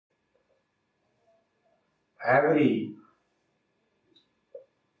every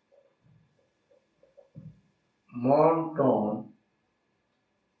monotone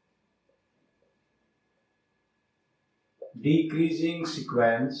decreasing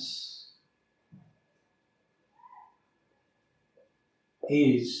sequence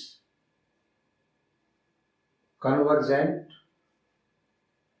is convergent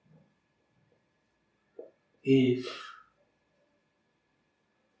if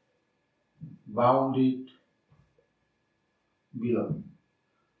bounded below.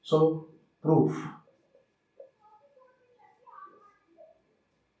 So, proof.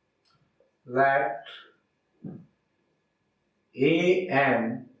 Let A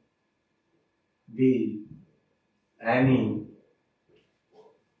n be any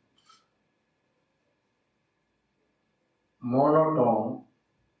monotone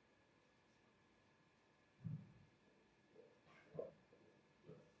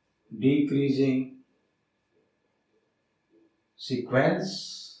decreasing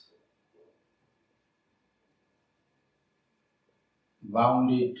sequence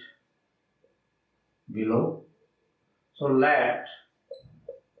bounded below. So let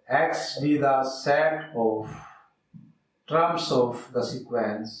X be the set of terms of the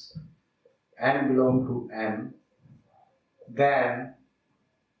sequence n belong to n, then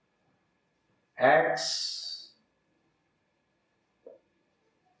X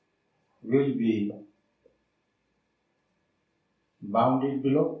will be bounded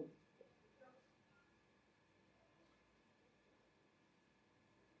below.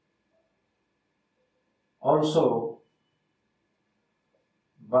 Also,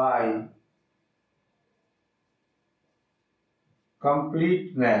 by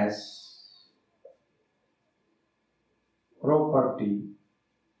completeness property,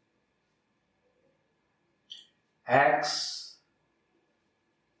 X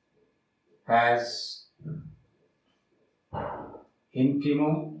has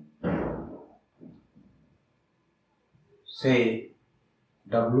infimum, say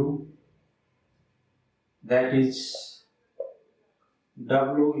W, that is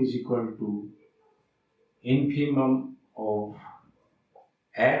W is equal to infimum of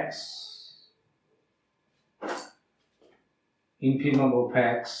X, infimum of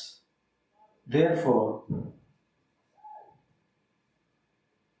X. Therefore,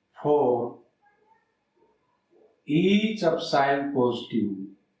 for each epsilon positive,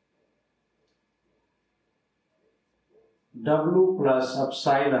 W plus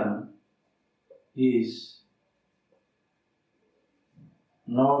epsilon is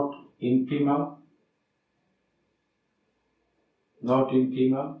not infimum,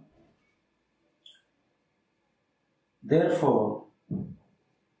 Therefore,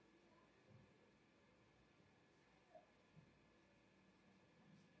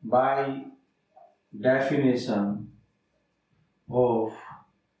 by definition of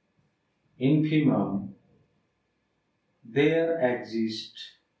infimum, there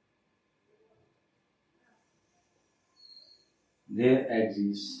exists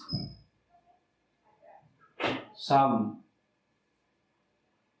some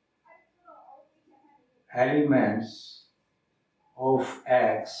elements of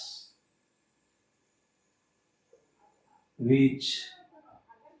X which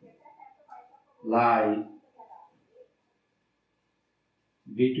lie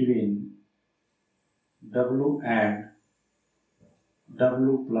between W and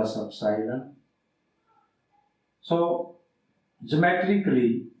W plus epsilon. So,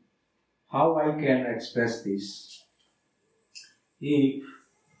 geometrically, how I can express this? If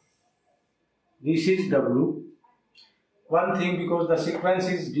this is W, one thing, because the sequence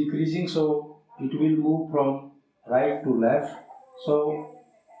is decreasing, so it will move from right to left. So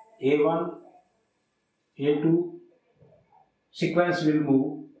A1, A2, sequence will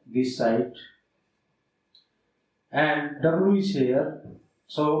move this side, and W is here,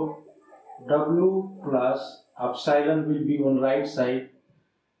 so W plus epsilon will be on right side.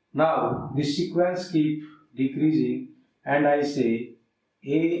 Now this sequence keep decreasing, and I say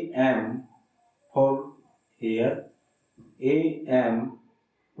AM for here, AM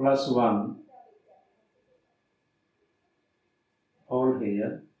plus 1 for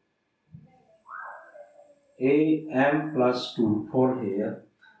here, AM plus 2 for here.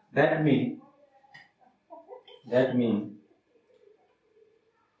 That means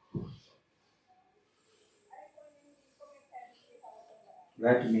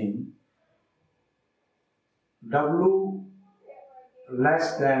W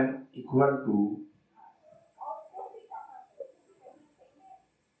less than equal to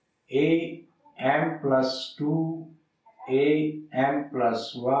AM plus 2, AM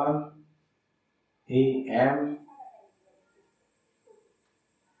plus 1, am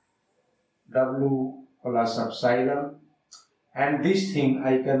w plus epsilon, and this thing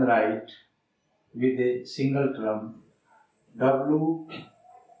I can write with a single term, w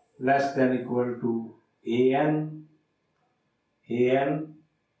less than equal to an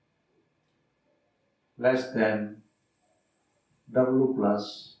less than w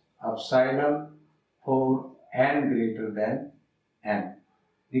plus epsilon for n greater than m,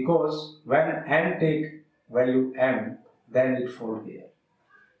 because when n take value m, then it fall here,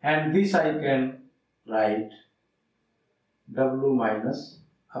 and this I can write w minus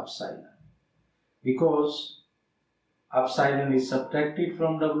epsilon, because epsilon is subtracted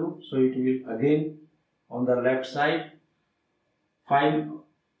from w, so it will again on the left side find,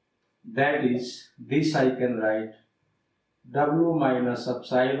 that is, this I can write w minus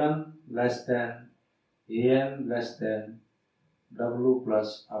epsilon less than an less than w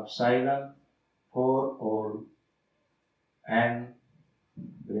plus epsilon for all n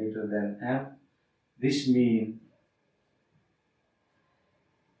greater than m. This means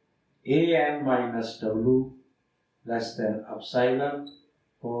an minus w less than epsilon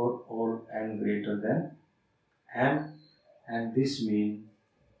for all n greater than m, and this means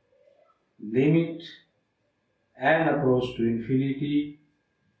limit n approach to infinity,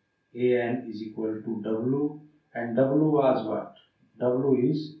 an is equal to w, and w was what? W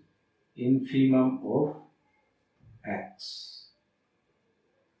is infimum of x.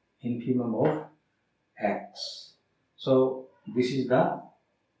 Infimum of x. So this is the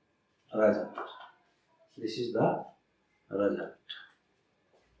result. This is the result.